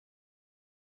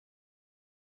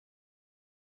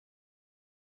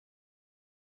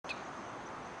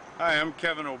Hi, I'm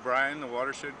Kevin O'Brien, the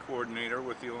Watershed Coordinator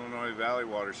with the Illinois Valley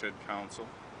Watershed Council.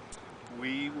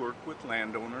 We work with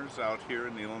landowners out here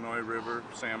in the Illinois River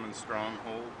Salmon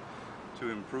Stronghold to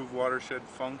improve watershed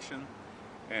function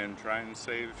and try and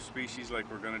save species like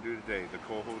we're going to do today, the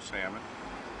coho salmon.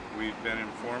 We've been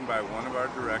informed by one of our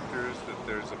directors that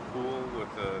there's a pool with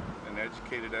an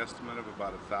educated estimate of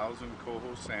about 1,000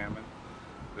 coho salmon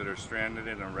that are stranded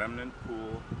in a remnant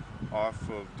pool off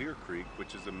of Deer Creek,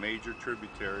 which is a major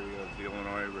tributary of the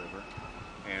Illinois River,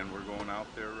 and we're going out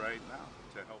there right now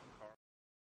to help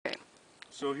Carl.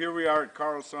 So here we are at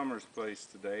Carl Summers' place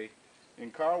today.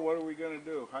 And Carl, what are we going to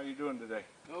do? How are you doing today?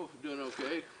 Oh, doing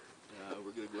okay.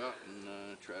 We're going to go out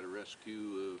and try to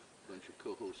rescue a bunch of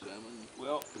coho salmon.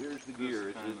 Well, here's the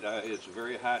gear. It's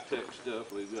very high-tech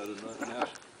stuff. We've got a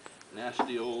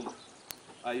nasty old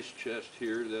ice chest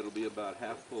here that'll be about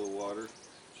half full of water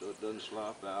so it doesn't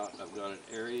slop out. I've got an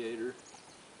aerator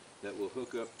that will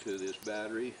hook up to this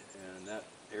battery, and that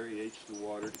aerates the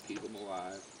water to keep them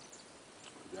alive.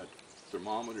 I've got a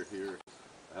thermometer here.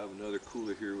 I have another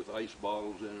cooler here with ice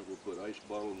bottles in it. We'll put ice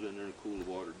bottles in there and cool the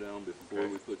water down before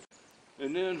we put.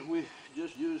 And then we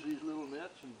just use these little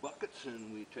nets and buckets,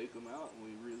 and we take them out and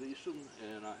we release them,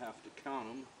 and I have to count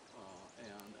them.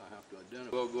 And I have to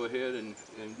identify. We'll go ahead and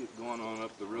get going on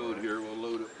up the road here. We'll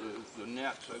load up the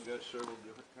nets. I've got several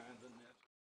different kinds of nets.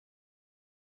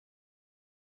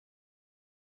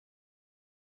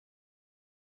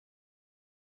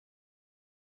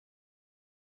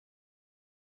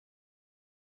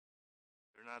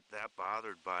 They're not that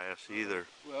bothered by us either.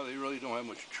 Well, they really don't have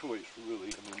much choice, really.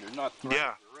 I mean, they're not throwing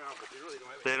around, but they really don't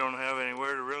have. They don't have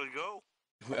anywhere to really go.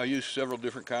 I use several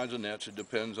different kinds of nets. It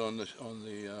depends on the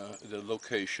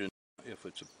location. If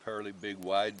it's a fairly big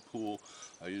wide pool,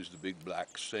 I use the big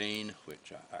black seine,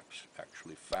 which I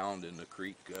actually found in the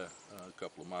creek a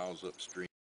couple of miles upstream.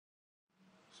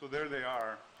 So there they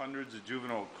are, hundreds of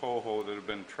juvenile coho that have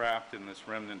been trapped in this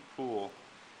remnant pool.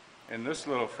 And this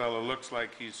little fellow looks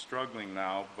like he's struggling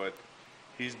now, but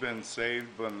he's been saved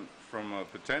from a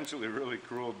potentially really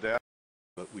cruel death.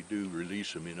 But we do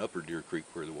release them in Upper Deer Creek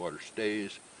where the water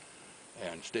stays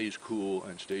cool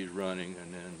and stays running,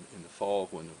 and then in the fall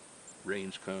when the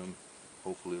rains come,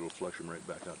 hopefully it'll flush them right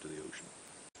back out to the ocean.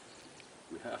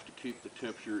 We have to keep the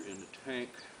temperature in the tank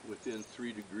within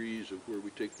 3 degrees of where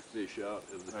we take the fish out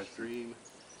of the stream,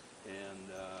 and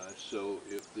so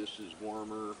if this is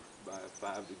warmer by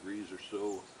 5 degrees or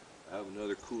so, I have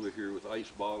another cooler here with ice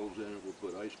bottles in it. We'll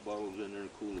put ice bottles in there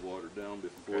and cool the water down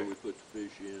before we put the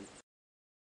fish in.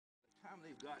 The time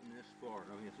they've gotten this far,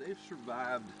 I mean, if they've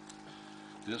survived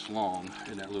this long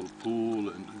in that little pool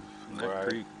and that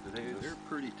creek, they're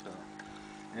pretty tough.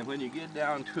 And when you get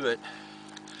down to it,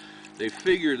 they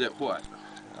figure that what?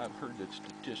 I've heard that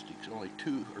statistics, only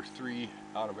 2 or 3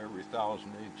 out of every 1,000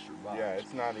 eggs survive. Yeah,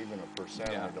 it's not even a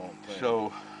percent, I don't think.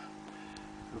 So,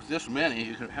 with this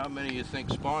many, how many you think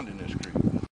spawned in this creek?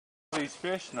 These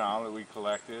fish now that we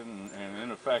collected and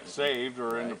in effect saved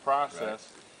or in the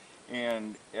process,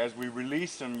 and as we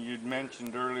release them, you'd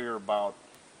mentioned earlier about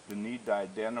the need to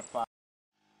identify.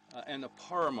 And the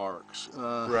par marks.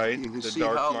 Right, you can the see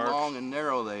dark how marks. long and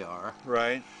narrow they are.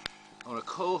 Right. On a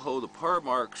coho, the par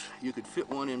marks, you could fit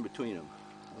one in between them.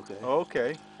 Okay.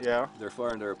 Okay, yeah. They're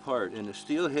farther apart. In the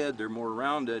steelhead, they're more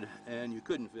rounded, and you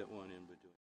couldn't fit one in between.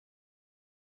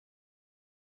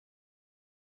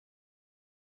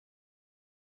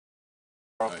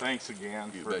 Well, thanks again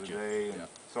for today, and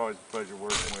it's always a pleasure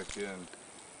working with you, and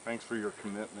thanks for your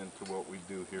commitment to what we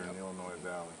do here in the Illinois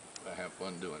Valley. I have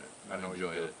fun doing it. I know you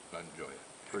enjoy do. it. I enjoy it.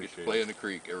 Appreciate Play it. in the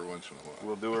creek every once in a while.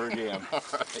 We'll do her again. All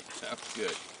right, sounds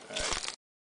good. All right.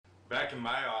 Back in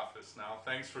my office now.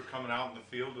 Thanks for coming out in the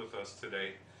field with us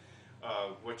today.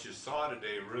 What you saw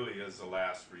today really is the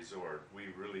last resort. We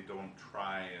really don't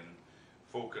try and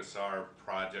focus our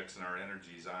projects and our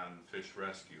energies on fish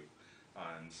rescue,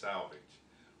 on salvage.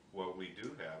 What we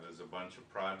do have is a bunch of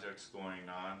projects going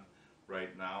on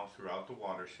right now throughout the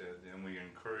watershed, and we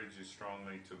encourage you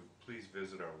strongly to please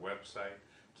visit our website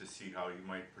to see how you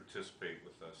might participate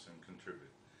with us and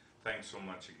contribute. Thanks so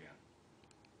much again.